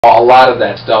A lot of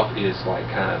that stuff is like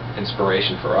kind of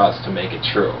inspiration for us to make it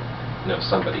true. You know, if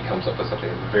somebody comes up with something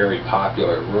that's a very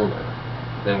popular rumor,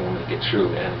 then we'll make it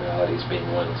true. Animalities being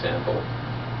one example,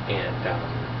 and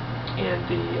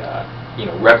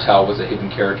Reptile was a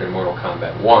hidden character in Mortal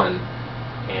Kombat 1,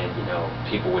 and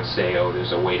people would say, oh,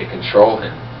 there's a way to control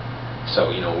him.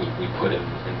 So we put him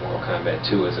in Mortal Kombat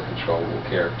 2 as a controllable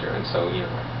character, and so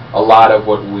a lot of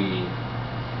what we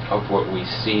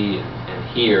see and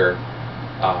hear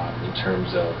in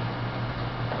terms of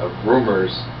rumors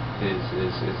is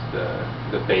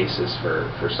the basis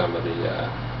for some of the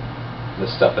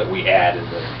stuff that we add in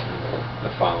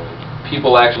the following.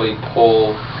 People actually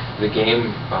pull the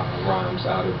game ROMs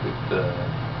out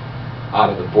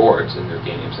of the boards in their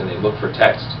games, and they look for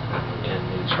text, and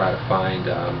they try to find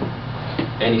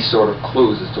any sort of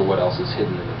clues as to what else is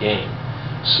hidden in the game.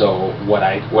 So what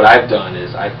I've done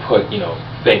is I put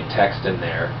fake text in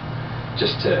there,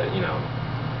 just to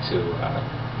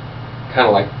kind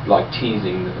of like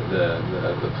teasing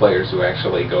the players who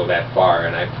actually go that far.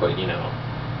 And I put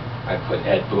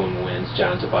Ed Boon wins,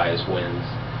 John Tobias wins,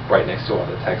 right next to all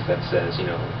the text that says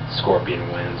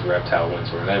Scorpion wins, Reptile wins,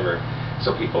 or whatever.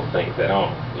 So people think that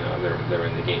they're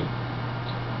in the game.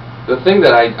 The thing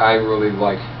that I really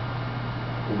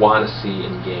want to see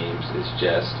in games is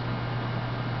just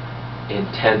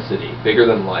intensity, bigger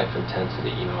than life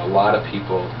intensity. A lot of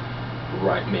people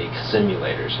make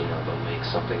simulators. They'll make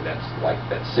something that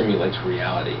simulates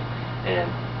reality,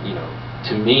 and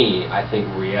to me, I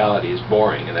think reality is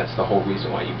boring, and that's the whole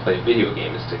reason why you play a video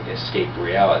game, is to escape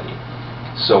reality.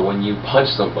 So when you punch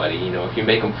somebody, if you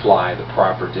make them fly the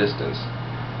proper distance,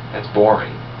 that's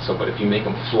boring. So, but if you make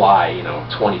them fly,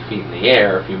 20 feet in the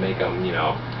air, if you make them,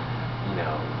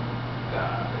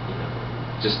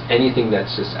 just anything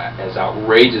that's just as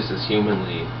outrageous as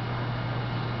inhumanly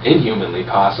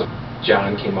possible.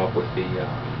 John came up with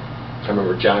I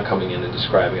remember John coming in and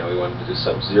describing how he wanted to do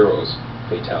Sub-Zero's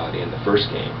fatality in the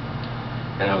first game.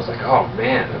 And I was like, oh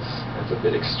man, that's a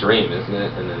bit extreme, isn't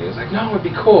it? And then he was like, no, it'd be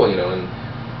cool, and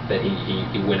then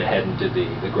he went ahead and did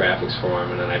the graphics for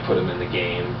him, and then I put him in the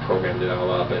game, programmed it all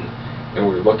up, and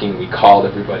we called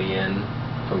everybody in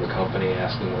from the company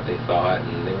asking what they thought,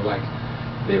 and they were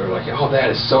like, oh,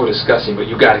 that is so disgusting, but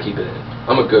you got to keep it in.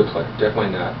 I'm a good player,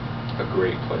 definitely not a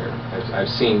great player. I've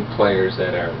seen players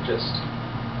that are just,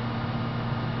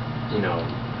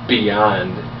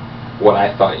 beyond what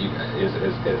I thought is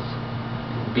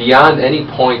beyond any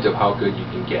point of how good you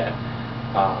can get.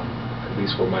 At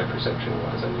least where my perception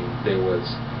was. I mean,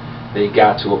 they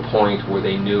got to a point where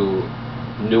they knew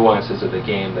nuances of the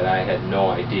game that I had no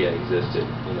idea existed.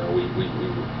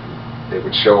 They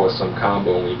would show us some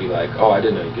combo, and we'd be like, oh, I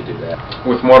didn't know you could do that.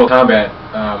 With Mortal Kombat,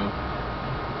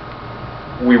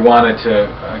 we wanted to,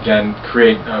 again,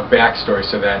 create a backstory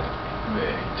so that,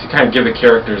 to kind of give the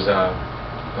characters a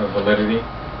validity,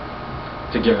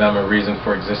 to give them a reason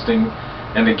for existing,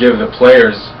 and to give the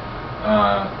players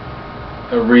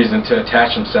a reason to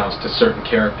attach themselves to certain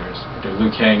characters.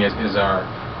 Liu Kang is our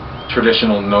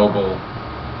traditional noble,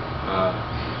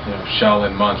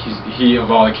 Shaolin monk. He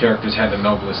of all the characters had the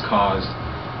noblest cause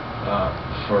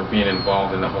for being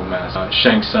involved in the whole mess.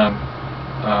 Shang Tsung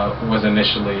was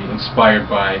initially inspired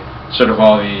by sort of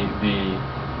all the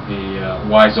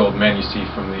wise old men you see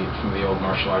from the old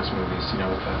martial arts movies, with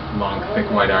the long, thick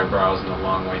white eyebrows and the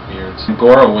long white beards. And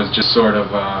Goro was just sort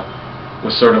of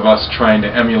us trying to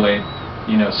emulate,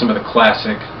 some of the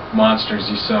classic monsters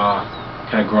you saw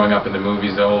kind of growing up in the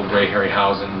movies, the old Ray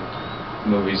Harryhausen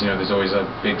movies. There's always a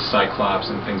big Cyclops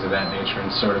and things of that nature,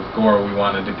 and sort of Goro we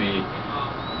wanted to be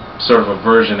sort of a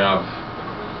version of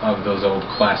those old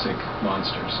classic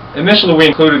monsters. Initially we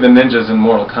included the ninjas in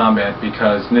Mortal Kombat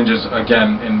because ninjas,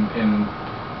 again, in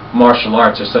martial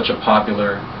arts are such a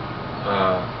popular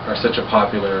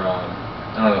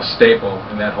staple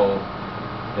in that whole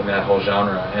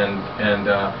genre, and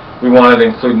we wanted to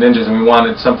include ninjas, and we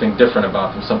wanted something different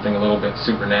about them, something a little bit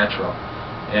supernatural.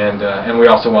 And we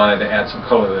also wanted to add some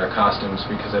color to their costumes,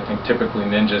 because I think typically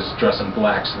ninjas dress in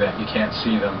black so that you can't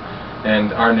see them.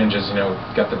 And our ninjas,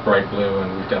 got the bright blue,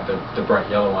 and we've got the bright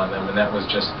yellow on them, and that was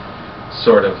just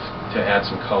sort of to add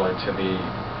some color to the.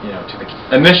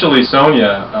 Initially,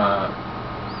 Sonya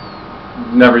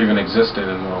never even existed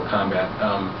in Mortal Kombat.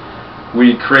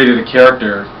 We created a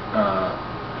character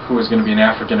who was going to be an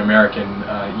African-American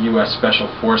U.S. Special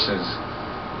Forces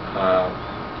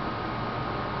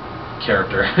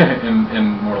character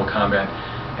in Mortal Kombat,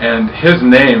 and his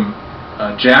name,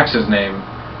 Jax's name,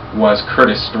 was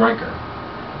Curtis Stryker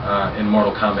in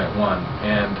Mortal Kombat 1.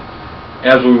 And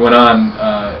as we went on,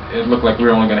 it looked like we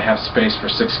were only going to have space for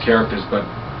 6 characters, but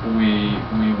we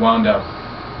wound up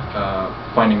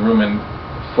finding room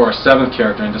for a 7th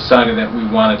character and decided that we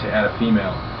wanted to add a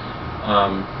female.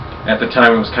 At the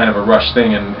time, it was kind of a rush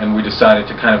thing, and we decided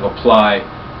to kind of apply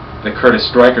the Curtis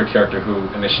Stryker character, who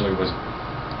eventually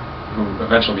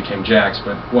became Jax,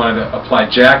 but wanted to apply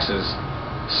Jax's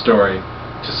story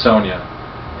to Sonya,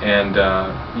 and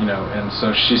and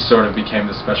so she sort of became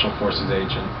the Special Forces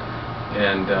agent,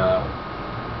 and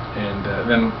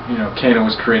then Kana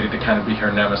was created to kind of be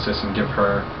her nemesis and give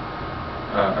her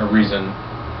a reason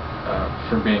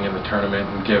for being in the tournament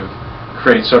and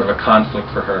create sort of a conflict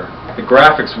for her. The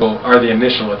graphics are the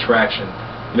initial attraction.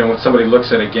 When somebody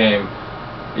looks at a game,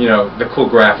 the cool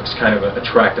graphics kind of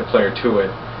attract a player to it,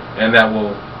 and that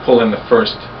will pull in the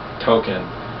first token.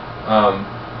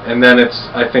 And then it's,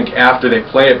 I think, after they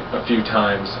play it a few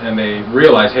times and they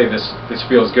realize, hey, this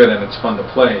feels good and it's fun to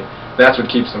play, that's what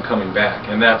keeps them coming back.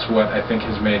 And that's what I think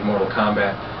has made Mortal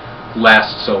Kombat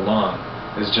last so long,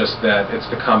 is just that it's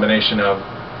the combination of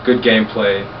good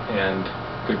gameplay and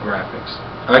good graphics.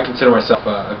 I consider myself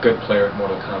a good player at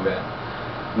Mortal Kombat.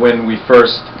 When we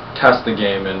first test the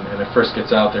game and it first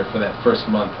gets out there for that first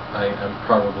month, I'm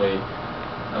probably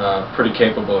pretty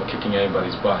capable of kicking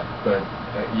anybody's butt. But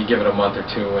you give it a month or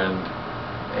two,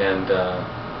 and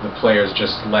the players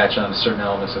just latch on to certain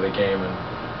elements of the game,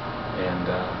 and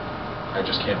I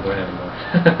just can't win anymore.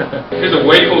 Here's a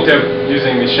way cool tip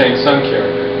using the Shang Tsung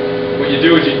character. What you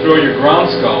do is you throw your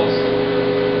ground skulls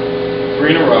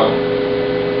 3 in a row.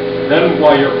 Then,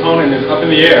 while your opponent is up in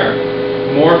the air,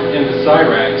 morph into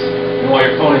Cyrax, and while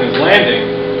your opponent is landing,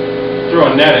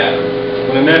 throw a net at him.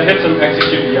 When the net hits him,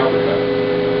 execute the uppercut.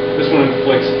 This one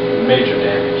inflicts major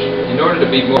damage. In order to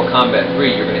beat Mortal Kombat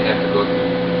 3, you're going to have to go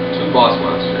through 2 boss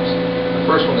monsters. The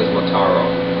first one is Motaro.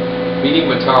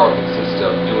 Beating Motaro consists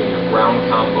of doing your ground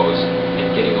combos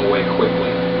and getting away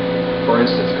quickly. For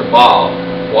instance, Cabal,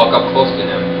 walk up close to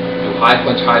him, do high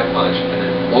punch, and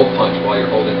then low punch while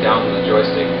you're holding down on the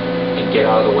joystick, and get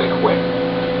out of the way quick.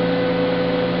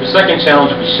 Your second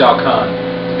challenge will be Shao Kahn.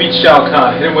 To beat Shao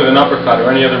Kahn, hit him with an uppercut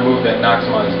or any other move that knocks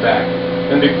him on his back.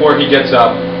 Then before he gets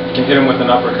up, you can hit him with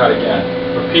an uppercut again.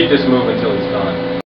 Repeat this move until he's done.